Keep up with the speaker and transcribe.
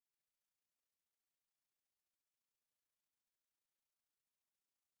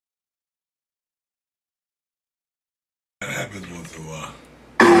Makes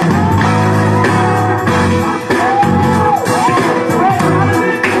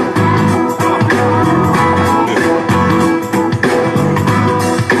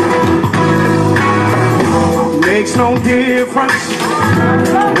no difference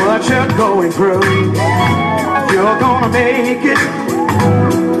what you're going through. You're gonna make it.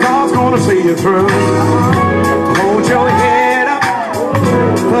 God's gonna see you through. Hold your head up.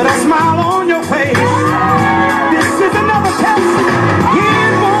 Put a smile on your face. This is another test.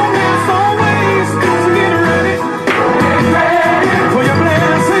 It won't last always. So get ready. Get ready for your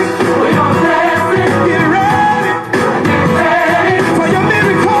blessing. For your blessing. Get ready. Get ready for your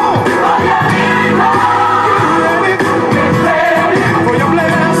miracle. For your miracle. Get ready for your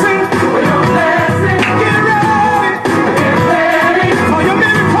blessing. For your blessing. Get ready. Get ready for your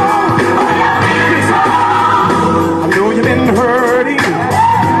miracle. For your miracle. I know you've been hurting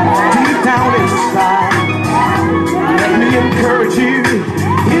deep down inside. Let me encourage you.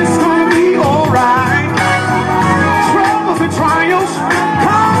 It's gonna be alright. Troubles and trials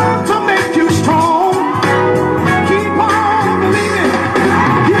come to make you strong. Keep on believing.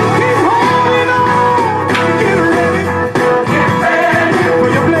 You keep holding on. Get ready. Get ready for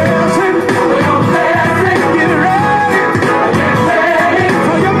your blessing. For your blessing. Get ready. Get ready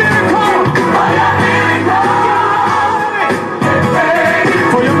for your miracle. For your miracle. Get ready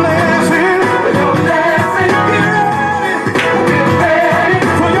for your blessing. For your blessing. Get ready. Get ready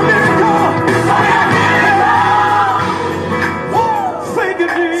for your miracle. For your miracle. Woo! Thank you,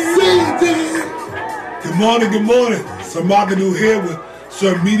 Jesus. Good morning, good morning. Sir Markadoo here with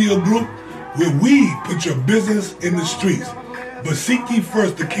Sir Media Group, where we put your business in the streets. But seek ye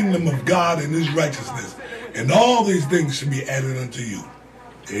first the kingdom of God and his righteousness, and all these things should be added unto you.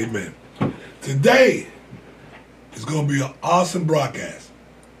 Amen. Today is going to be an awesome broadcast.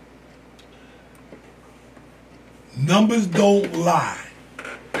 Numbers don't lie.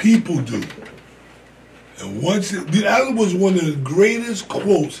 People do. And that was one of the greatest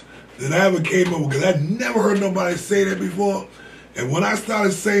quotes that I ever came up with, because I'd never heard nobody say that before. And when I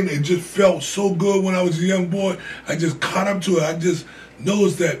started saying it, it just felt so good when I was a young boy. I just caught up to it. I just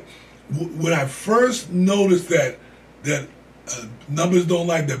noticed that when I first noticed that numbers don't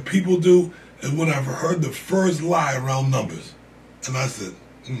lie, that people do, is when I heard the first lie around numbers. And I said,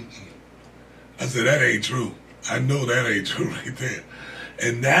 I said, that ain't true. I know that ain't true right there.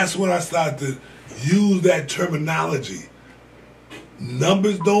 And that's when I started to use that terminology.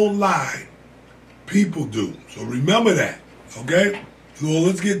 Numbers don't lie, people do. So remember that, okay? So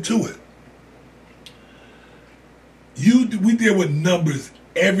let's get to it. We deal with numbers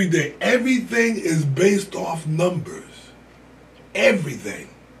every day. Everything is based off numbers. Everything.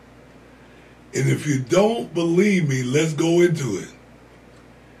 And if you don't believe me, let's go into it.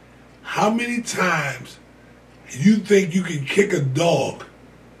 How many times you think you can kick a dog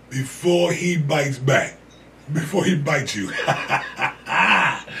before he bites back? Before he bites you?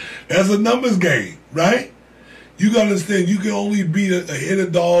 That's a numbers game, right? You gotta understand, you can only hit a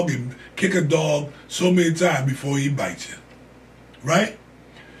dog and kick a dog so many times before he bites you, right?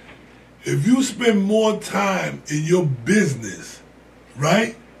 If you spend more time in your business,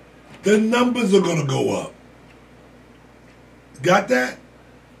 right, the numbers are gonna go up. Got that?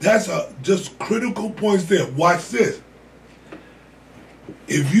 That's just critical points there. Watch this.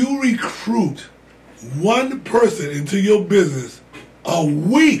 If you recruit one person into your business a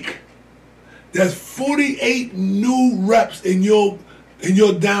week, that's 48 new reps in your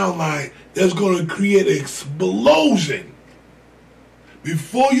downline. That's going to create an explosion.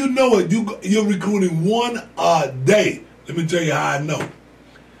 Before you know it, you're recruiting one a day. Let me tell you how I know.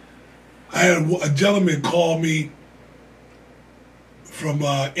 I had a gentleman call me from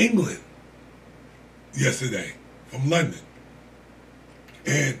England yesterday, from London.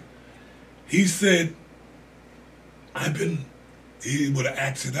 And he said, with an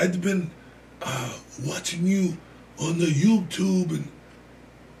accent, I've been watching you on the YouTube,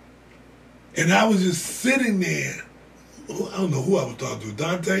 and I was just sitting there. I don't know who I was talking to,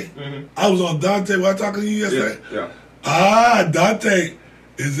 Dante? Mm-hmm. I was on Dante. Was I talking to you yesterday? Yeah. Dante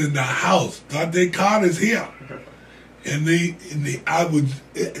is in the house. Dante Carter's here. And I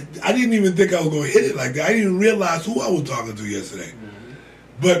didn't even think I was going to hit it like that. I didn't even realize who I was talking to yesterday. Mm-hmm.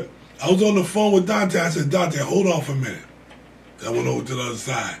 But I was on the phone with Dante. I said, Dante, hold on for a minute. I went over to the other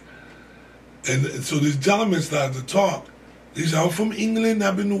side. And so this gentleman started to talk. He said, I'm from England.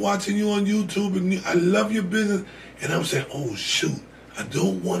 I've been watching you on YouTube, and I love your business. And I'm saying, oh, shoot. I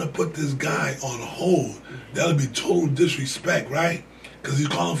don't want to put this guy on hold. That would be total disrespect, right? Because he's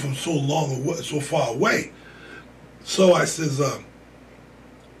calling from so far away. So I says,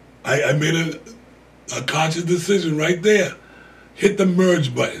 I made a conscious decision right there hit the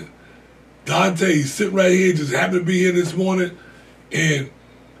merge button. Dante, he's sitting right here, just happened to be here this morning, and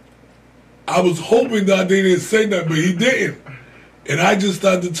I was hoping Dante didn't say nothing, but he didn't. And I just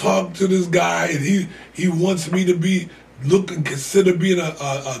started to talk to this guy, and he wants me to be consider being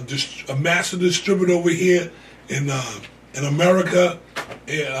a master distributor over here in America.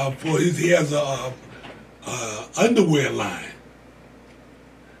 He has a underwear line,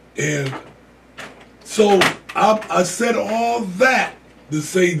 and so I said all that to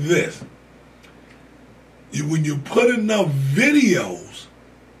say this. When you put enough videos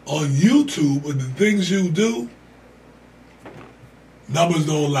on YouTube of the things you do, numbers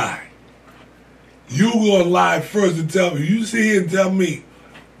don't lie. You go live first and tell me. You sit here and tell me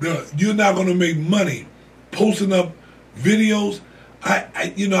that you're not going to make money posting up videos.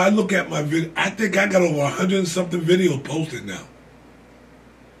 I look at my video. I think I got over 100 and something videos posted now.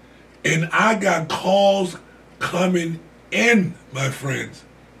 And I got calls coming in, my friends.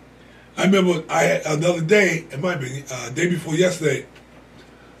 I remember I had another day, it might be day before yesterday,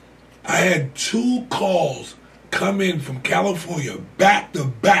 I had 2 calls come in from California back to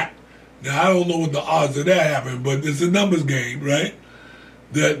back. Now, I don't know what the odds of that happening, but it's a numbers game, right?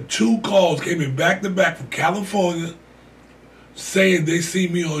 That 2 calls came in back to back from California saying they see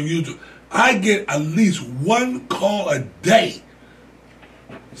me on YouTube. I get at least 1 call a day.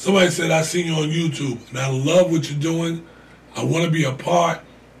 Somebody said, I see you on YouTube, and I love what you're doing. I want to be a part.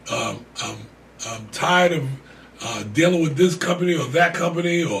 I'm tired of dealing with this company or that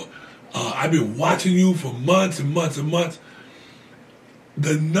company, or I've been watching you for months and months and months.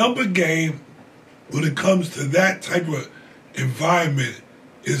 The number game, when it comes to that type of environment,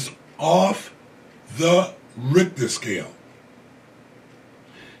 is off the Richter scale.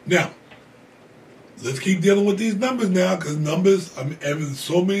 Now, let's keep dealing with these numbers now, because numbers,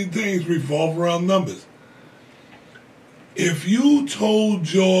 so many things revolve around numbers. If you told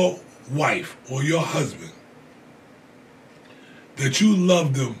your wife or your husband that you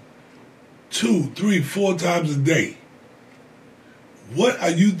loved them 2, 3, 4 times a day, what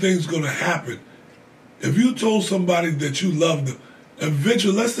are you think's going to happen? If you told somebody that you loved them,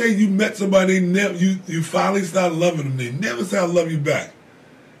 eventually, let's say you met somebody, you finally started loving them, they never said I love you back.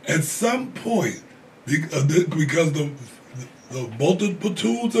 At some point, because the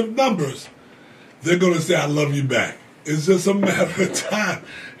multitudes of numbers, they're going to say I love you back. It's just a matter of time.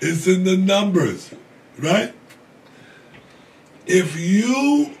 It's in the numbers, right? If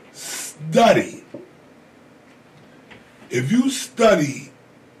you study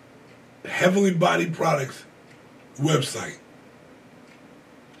Heavenly Body Products website,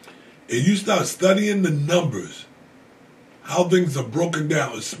 and you start studying the numbers, how things are broken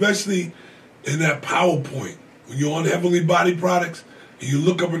down, especially in that PowerPoint, when you're on Heavenly Body Products, and you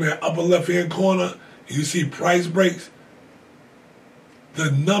look up in that upper left-hand corner, and you see price breaks,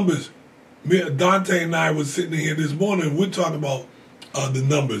 the numbers. Dante and I were sitting here this morning, we're talking about the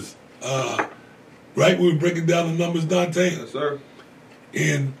numbers, right? We were breaking down the numbers, Dante. Yes, sir.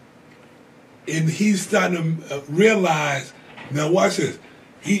 And he's starting to realize. Now, watch this.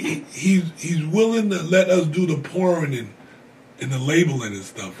 He's willing to let us do the pouring and the labeling and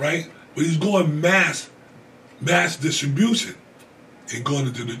stuff, right? But he's going mass distribution, and going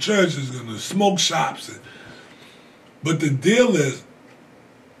into the churches and the smoke shops. But the deal is,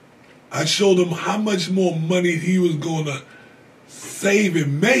 I showed him how much more money he was going to save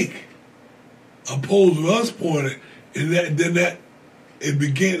and make, opposed to us pouring it, and then it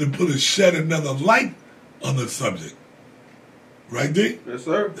began to shed another light on the subject. Right, D? Yes,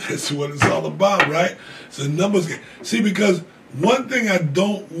 sir. That's what it's all about, right? It's a numbers game. See, because one thing I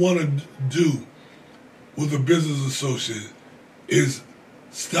don't want to do with a business associate is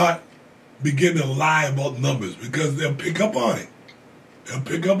begin to lie about numbers, because they'll pick up on it.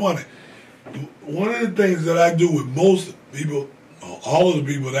 One of the things that I do with most people, or all of the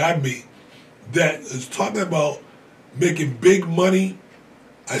people that I meet, that is talking about making big money,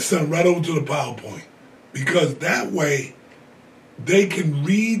 I send them right over to the PowerPoint, because that way they can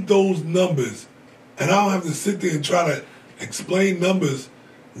read those numbers, and I don't have to sit there and try to explain numbers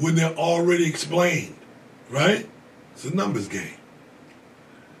when they're already explained, right? It's a numbers game.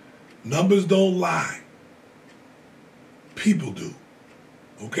 Numbers don't lie. People do.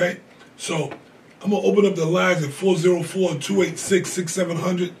 Okay? So I'm going to open up the lines at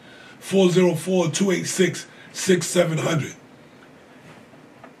 404-286-6700, 404-286-6700.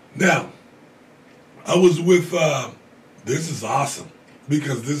 Now, I was with, this is awesome,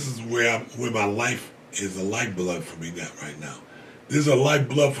 because this is where my life is a lifeblood for me right now. This is a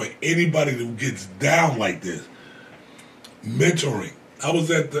lifeblood for anybody who gets down like this. Mentoring. I was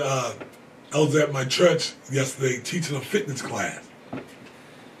at my church yesterday teaching a fitness class.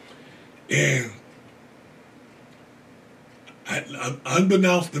 And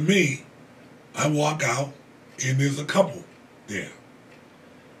unbeknownst to me, I walk out and there's a couple there.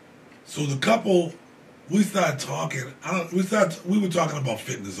 So the couple, we started talking. We were talking about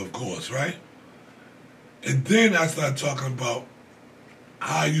fitness, of course, right? And then I started talking about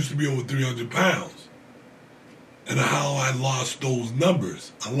how I used to be over 300 pounds and how I lost those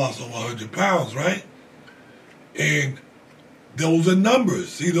numbers. I lost over 100 pounds, right? And those are numbers.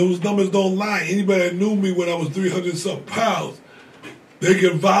 See, those numbers don't lie. Anybody that knew me when I was 300-something pounds, they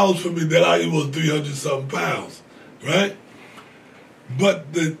can vouch for me that I was 300-something pounds, right?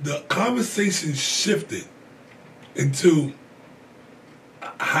 But the conversation shifted into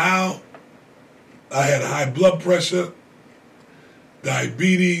how I had high blood pressure,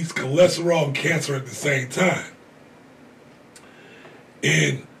 diabetes, cholesterol, and cancer at the same time.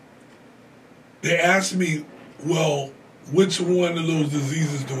 And they asked me, well, which one of those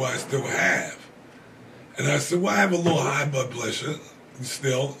diseases do I still have? And I said, well, I have a little high blood pressure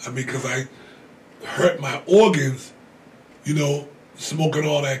still. I mean, because I hurt my organs, you know, smoking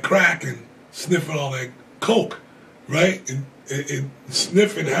all that crack and sniffing all that coke, right? And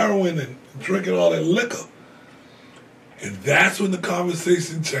sniffing heroin and drinking all that liquor. And that's when the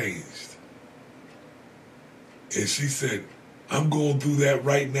conversation changed. And she said, I'm going through that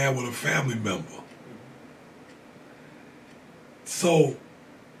right now with a family member. So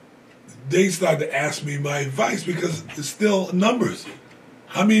they started to ask me my advice because it's still numbers.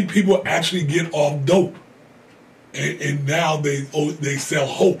 How many people actually get off dope? And now they sell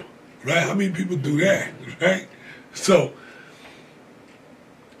hope, right? How many people do that, right? So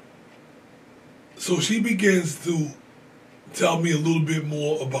she begins to tell me a little bit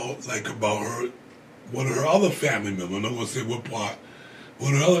more about her, one of her other family members. I'm not going to say what part.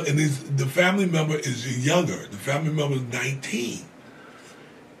 One of her other, and the family member is younger. The family member is 19.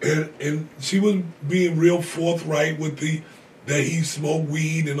 And she was being real forthright with that he smoked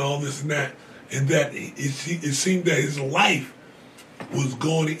weed and all this and that. And that it seemed that his life was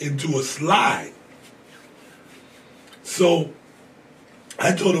going into a slide. So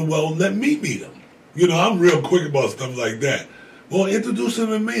I told her, well, let me meet him. You know, I'm real quick about stuff like that. Well, introduce him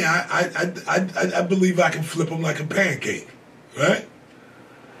to me. I believe I can flip him like a pancake, right?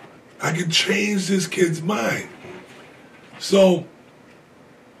 I can change this kid's mind. So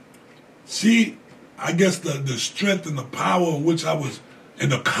I guess the strength and the power in which I was,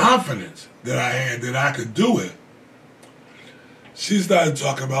 and the confidence that I had that I could do it, she started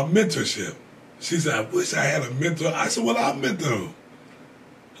talking about mentorship. She said, I wish I had a mentor. I said, well, I'll mentor him.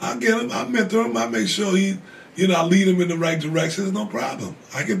 I'll get him, I'll mentor him, I'll make sure I lead him in the right directions, no problem.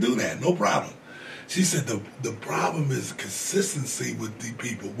 I can do that, no problem. She said the problem is consistency with the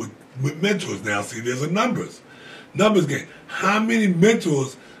people, with mentors now. See, there's a numbers game. How many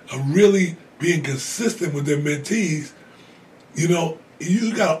mentors are really being consistent with their mentees? You know,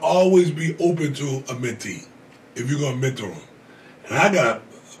 you got to always be open to a mentee if you're going to mentor them. And I got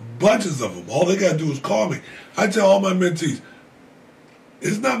bunches of them. All they got to do is call me. I tell all my mentees,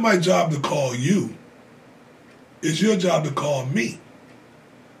 it's not my job to call you. It's your job to call me.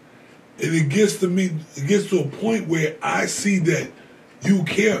 And it gets to a point where I see that you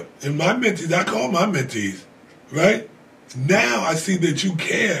care. And my mentees, I call my mentees, right? Now I see that you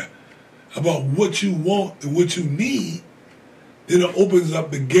care about what you want and what you need. Then it opens up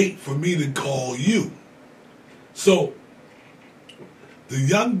the gate for me to call you. So the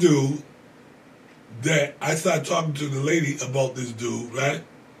young dude that I started talking to the lady about this dude, right?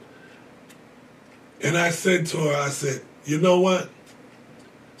 And I said to her, I said, you know what?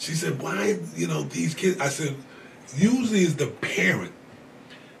 She said, why, these kids? I said, usually it's the parent.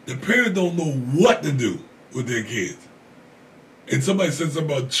 The parent don't know what to do with their kids. And somebody said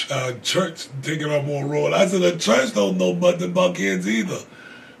something about church taking on more role. I said, the church don't know nothing about kids either.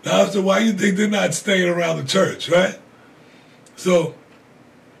 Now I said, why you think they're not staying around the church, right? So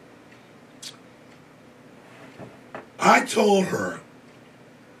I told her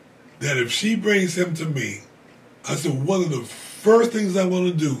that if she brings him to me, I said, one of the first things I want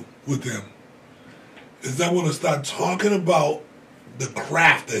to do with him is I want to start talking about the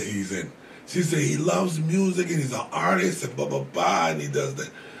craft that he's in. She said he loves music and he's an artist and blah, blah, blah, and he does that.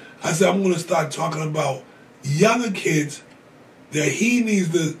 I said, I'm going to start talking about younger kids that he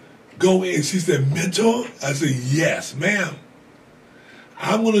needs to go in. She said, mentor? I said, yes, ma'am.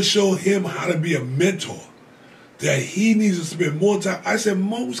 I'm going to show him how to be a mentor, that he needs to spend more time. I said,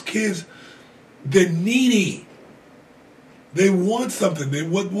 most kids, they're needy. They want something.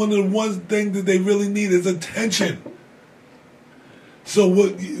 One of the one things that they really need is attention. So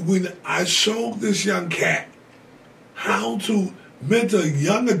when I showed this young cat how to mentor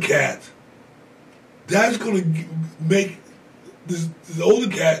younger cats, that's going to make this older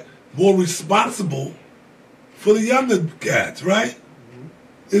cat more responsible for the younger cats, right?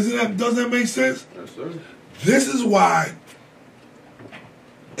 Doesn't that make sense? Yes, sir. This is why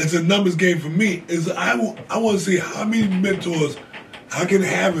it's a numbers game for me. I want to see how many mentors I can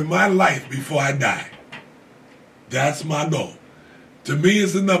have in my life before I die. That's my goal. To me,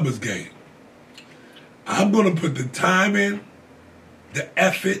 it's a numbers game. I'm going to put the time in, the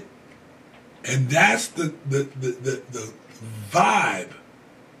effort, and that's the vibe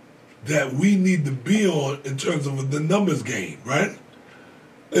that we need to be on in terms of the numbers game, right?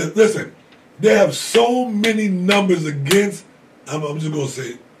 Listen, they have so many numbers against, I'm just going to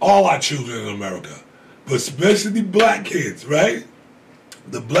say, all our children in America, but especially black kids, right?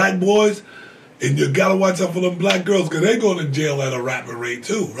 The black boys, and you got to watch out for them black girls because they're going to jail at a rapid rate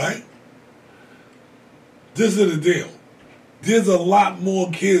too, right? This is the deal. There's a lot more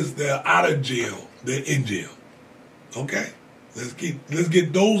kids that are out of jail than in jail. Okay? Let's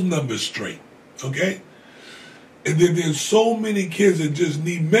get those numbers straight. Okay? And then there's so many kids that just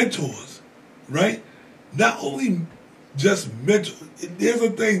need mentors, right? Not only just mentor, there's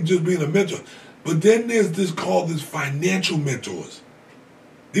a thing just being a mentor, but then there's this called this financial mentors.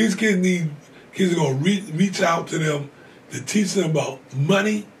 These kids are going to reach out to them to teach them about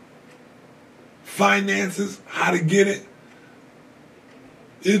money, finances, how to get it.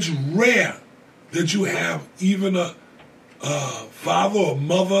 It's rare that you have even a father or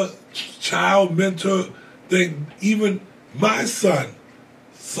mother, child mentor thing. Even my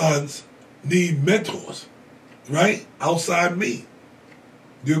sons need mentors, right? Outside me.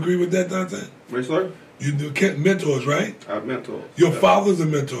 Do you agree with that, Dante? Yes, sir. You do mentors, right? I have mentors. Your father's a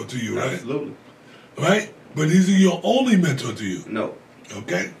mentor to you, right? Absolutely. Right? But is he your only mentor to you? No.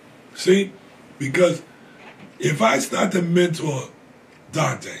 Okay? See? Because if I start to mentor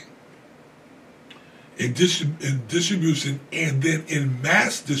Dante in distribution and then in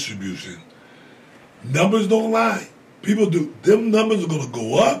mass distribution, numbers don't lie. People do. Them numbers are going to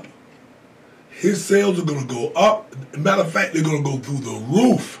go up. His sales are going to go up. Matter of fact, they're going to go through the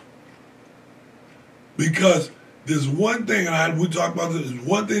roof. Because there's one thing, and we talked about this, there's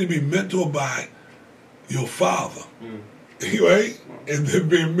one thing to be mentored by your father, right? And then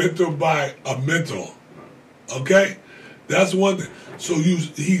being mentored by a mentor, okay? That's one thing. So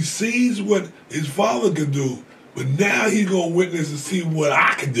he sees what his father can do, but now he's going to witness and see what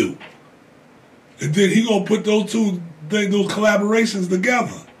I can do. And then he's going to put those two things, those collaborations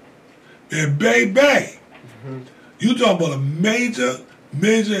together. And bang, bang. You talking about a major,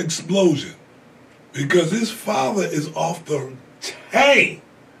 major explosion. Because his father is off the chain,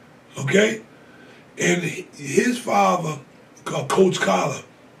 okay? And his father, called Coach Collar,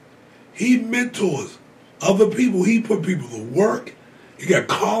 he mentors other people. He put people to work. He got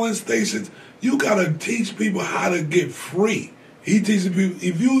calling stations. You got to teach people how to get free. He teaches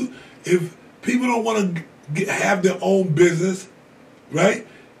people, if people don't want to have their own business, right?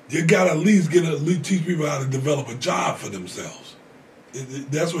 You got to at least teach people how to develop a job for themselves.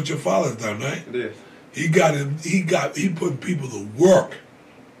 That's what your father's done, right? It is. He put people to work.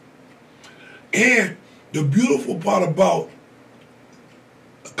 And the beautiful part about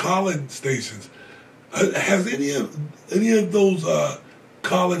calling stations, has any of those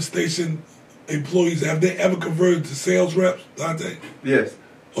calling station employees, have they ever converted to sales reps, Dante? Yes.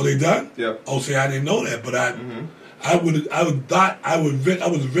 Oh, they done? Yeah. Oh, see, I didn't know that, but I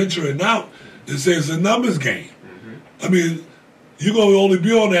was venturing out to say it's a numbers game. I mean, you're going to only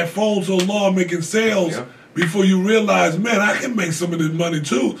be on that phone so long making sales before you realize, man, I can make some of this money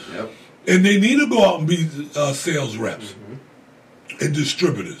too. Yep. And they need to go out and be sales reps and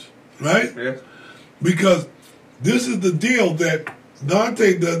distributors, right? Yes. Because this is the deal that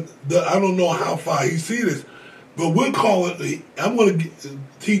Dante, I don't know how far he sees this, but I'm going to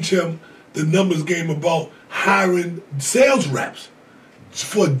teach him the numbers game about hiring sales reps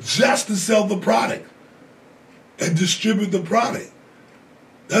for just to sell the product and distribute the product.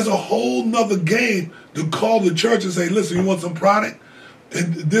 That's a whole nother game to call the church and say, listen, you want some product?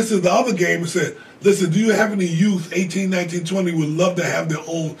 And this is the other game that said, listen, do you have any youth, 18, 19, 20, would love to have their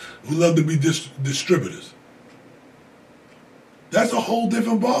own, would love to be distributors? That's a whole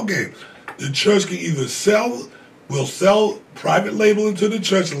different ball game. The church can either will sell private label into the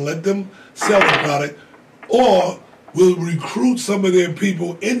church and let them sell the product, or will recruit some of their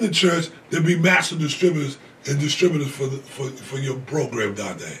people in the church to be master distributors and distributors for your program,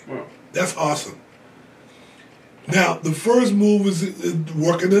 Dante. Wow. That's awesome. Now, the first move is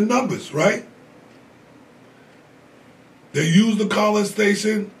working the numbers, right? They use the calling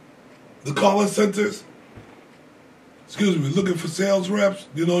station, the calling centers. Looking for sales reps.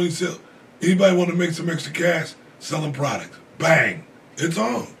 You know, Anybody want to make some extra cash? Selling products. Bang. It's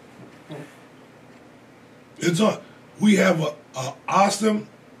on. It's on. We have a awesome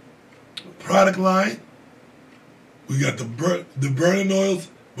product line. We got the burning oils.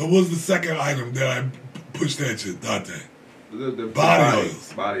 But what was the second item that I pushed at you, Dante? The body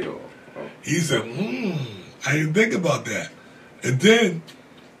oils. Body oil. Oh. He said, I didn't think about that. And then,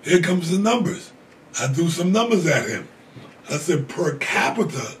 here comes the numbers. I threw some numbers at him. I said, per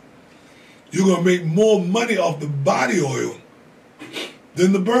capita, you're going to make more money off the body oil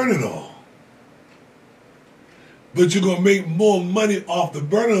than the burning oil. But you're going to make more money off the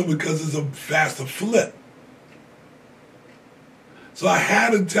burning oil because it's a faster flip. So I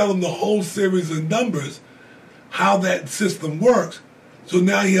had to tell him the whole series of numbers, how that system works. So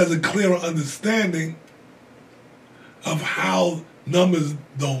now he has a clearer understanding of how numbers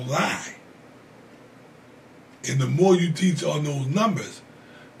don't lie. And the more you teach on those numbers,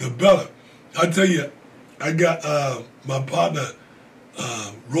 the better. I tell you, I got my partner,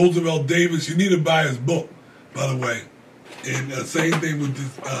 Roosevelt Davis. You need to buy his book, by the way. And same thing with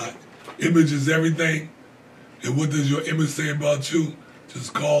this, image is everything. And what does your image say about you?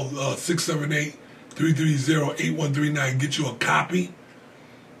 Just call 678-330-8139. Get you a copy.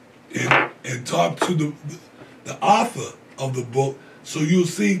 And talk to the author of the book, so you'll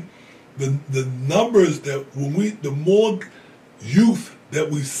see the numbers that the more youth that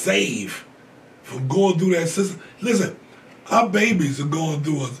we save from going through that system. Listen, our babies are going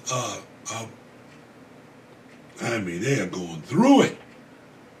through they are going through it.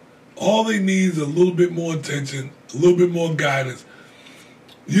 All they need is a little bit more attention, a little bit more guidance.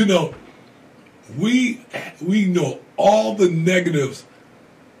 You know, we know all the negatives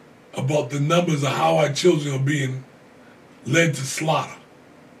about the numbers of how our children are being led to slaughter.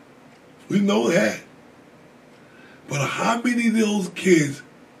 We know that. But how many of those kids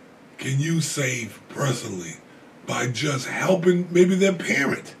can you save personally by just helping maybe their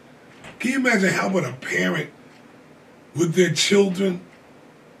parent? Can you imagine helping a parent with their children?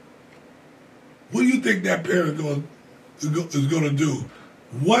 What do you think that parent is going to do?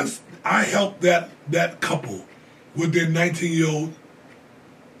 Once I help that couple with their 19-year-old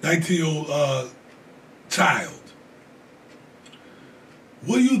child,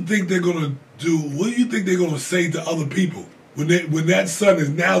 what do you think they're gonna do? What do you think they're gonna say to other people when that son is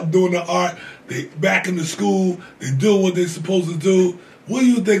now doing the art? They back in the school. They're doing what they're supposed to do. What do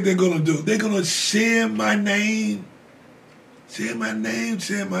you think they're gonna do? They're gonna share my name, share my name,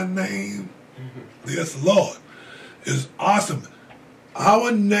 share my name. Yes, Lord, it's awesome.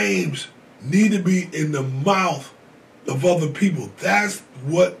 Our names need to be in the mouth of other people. That's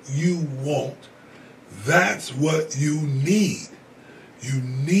what you want. That's what you need. You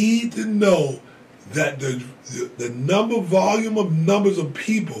need to know that the volume of numbers of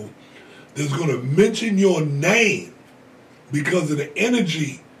people that's going to mention your name because of the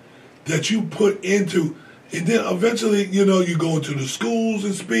energy that you put into, and then eventually, you go into the schools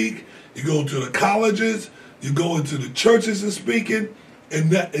and speak, you go into the colleges, you go into the churches and speaking,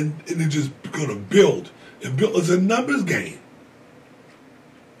 and it's just going to build. And build. It's a numbers game.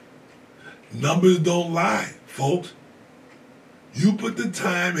 Numbers don't lie, folks. You put the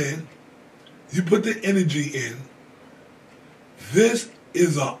time in, you put the energy in. This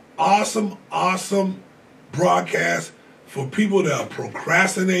is an awesome, awesome broadcast for people that are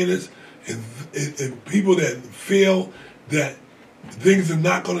procrastinators and people that feel that things are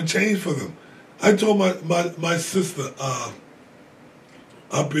not going to change for them. I told my sister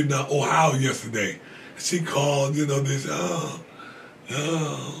up in Ohio yesterday. She called, they said,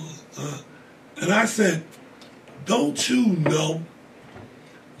 and I said, don't you know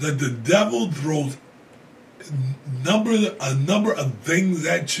that the devil throws a number of things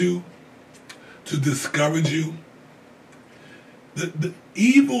at you to discourage you? The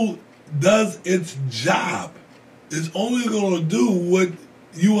evil does its job. It's only going to do what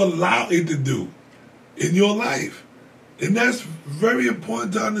you allow it to do in your life. And that's very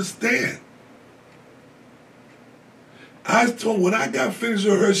important to understand. I was told when I got finished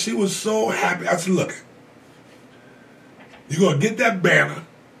with her, she was so happy. I said, look, you're going to get that banner.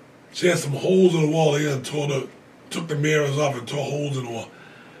 She had some holes in the wall here and took the mirrors off and tore holes in the wall.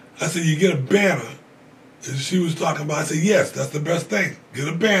 I said, you get a banner. And she was talking about, I said, yes, that's the best thing. Get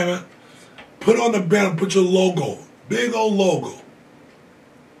a banner. Put on the banner, put your logo. Big old logo.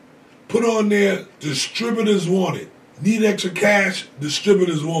 Put on there, distributors wanted. Need extra cash,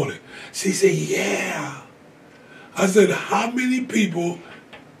 distributors wanted. She said, yeah. I said, how many people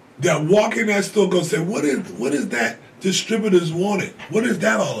that walk in that store go say, what is that distributors wanted? What is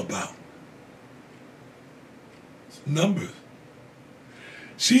that all about? It's numbers.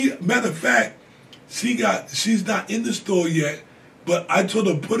 Matter of fact, she's not in the store yet, but I told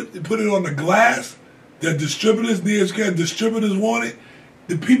her put it on the glass that distributors, DHK distributors want it.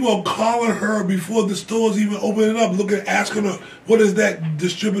 The people are calling her before the stores even opening up, asking her, what is that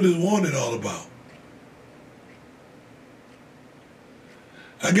distributors want it all about?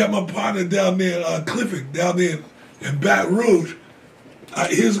 I got my partner down there, Clifford, down there in Baton Rouge.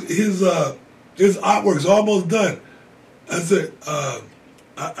 His artwork's almost done. I said,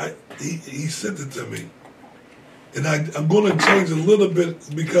 he sent it to me. And I'm going to change a little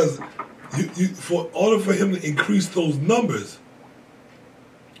bit because for order for him to increase those numbers,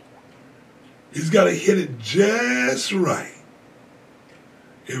 he's got to hit it just right.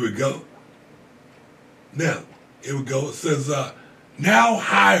 Here we go. Now, here we go. It says, now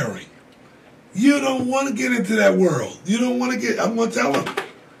hiring. You don't want to get into that world. You don't want to I'm going to tell him.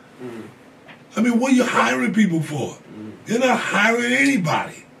 I mean, what are you hiring people for? You're not hiring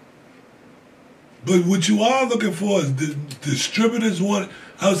anybody. But what you are looking for is distributors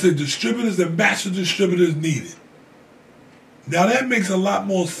I would say distributors and master distributors needed. Now that makes a lot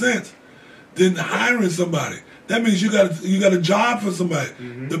more sense than hiring somebody. That means you got a job for somebody.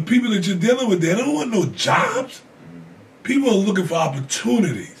 The people that you're dealing with, they don't want no jobs. People are looking for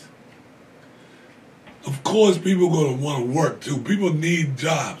opportunities. Of course, people are going to want to work too. People need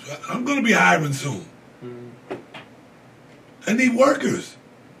jobs. I'm going to be hiring soon. I need workers.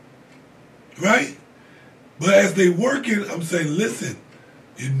 Right? But as they working, I'm saying, listen,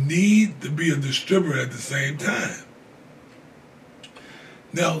 you need to be a distributor at the same time.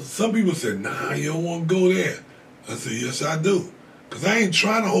 Now, some people say, nah, you don't want to go there. I say, yes, I do. Because I ain't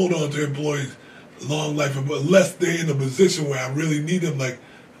trying to hold on to employees long life unless they're in a position where I really need them, like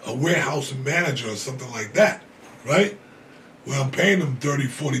a warehouse manager or something like that, right? Where I'm paying them $30,000,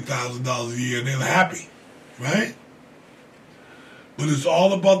 $40,000 a year and they're happy, right? But it's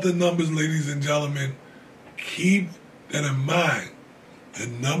all about the numbers, ladies and gentlemen. Keep that in mind. The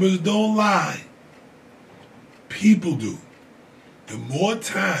numbers don't lie. People do. The more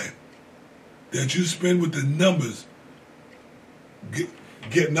time that you spend with the numbers,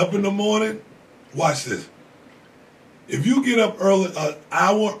 getting up in the morning, watch this. If you get up early, an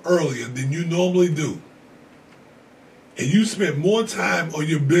hour earlier than you normally do, and you spend more time on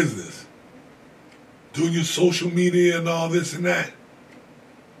your business, doing your social media and all this and that,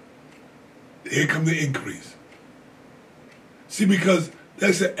 here come the increase. See, because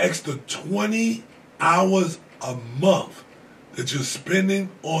that's an extra 20 hours a month that you're spending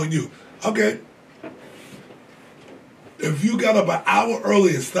on you. Okay. If you got up an hour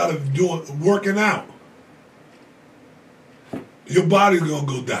early instead of working out, your body's going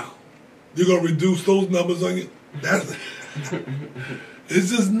to go down. You're going to reduce those numbers on you. It's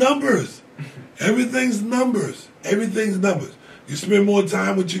just numbers. Everything's numbers. Everything's numbers. You spend more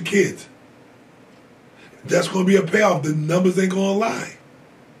time with your kids. That's going to be a payoff. The numbers ain't going to lie.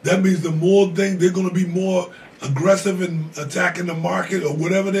 That means the more thing, they're going to be more aggressive in attacking the market or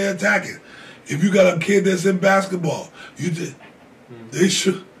whatever they're attacking. If you got a kid that's in basketball, you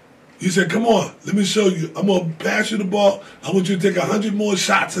said, come on, let me show you. I'm going to pass you the ball. I want you to take 100 more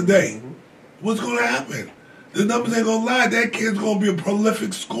shots a day. What's going to happen? The numbers ain't going to lie. That kid's going to be a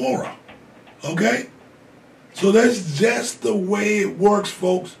prolific scorer. Okay? So that's just the way it works,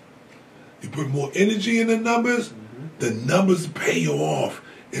 folks. You put more energy in the numbers pay you off.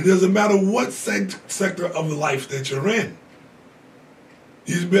 It doesn't matter what sector of life that you're in.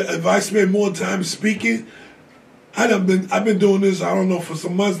 If I spend more time speaking, I've been doing this, I don't know, for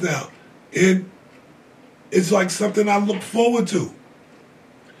some months now. And it's like something I look forward to.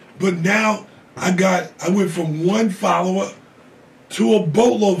 But now I went from one follower to a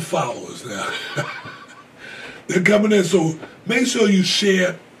boatload of followers now. They're coming in. So make sure you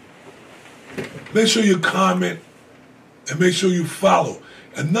share, make sure you comment, and make sure you follow.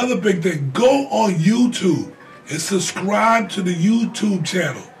 Another big thing, go on YouTube and subscribe to the YouTube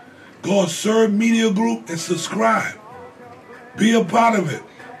channel. Go on Serve Media Group and subscribe. Be a part of it.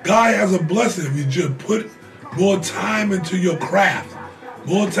 God has a blessing if you just put more time into your craft.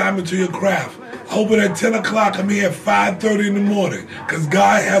 More time into your craft. I open at 10 o'clock. I'm here at 5:30 in the morning because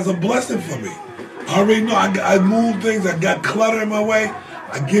God has a blessing for me. I already know I move things. I got clutter in my way.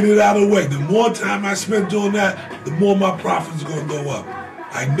 I get it out of the way. The more time I spend doing that, the more my profits are going to go up.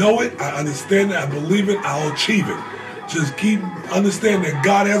 I know it. I understand it. I believe it. I'll achieve it. Just keep understanding that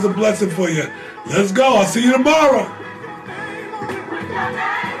God has a blessing for you. Let's go. I'll see you tomorrow.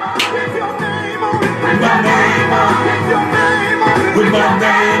 With my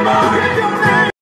name on it.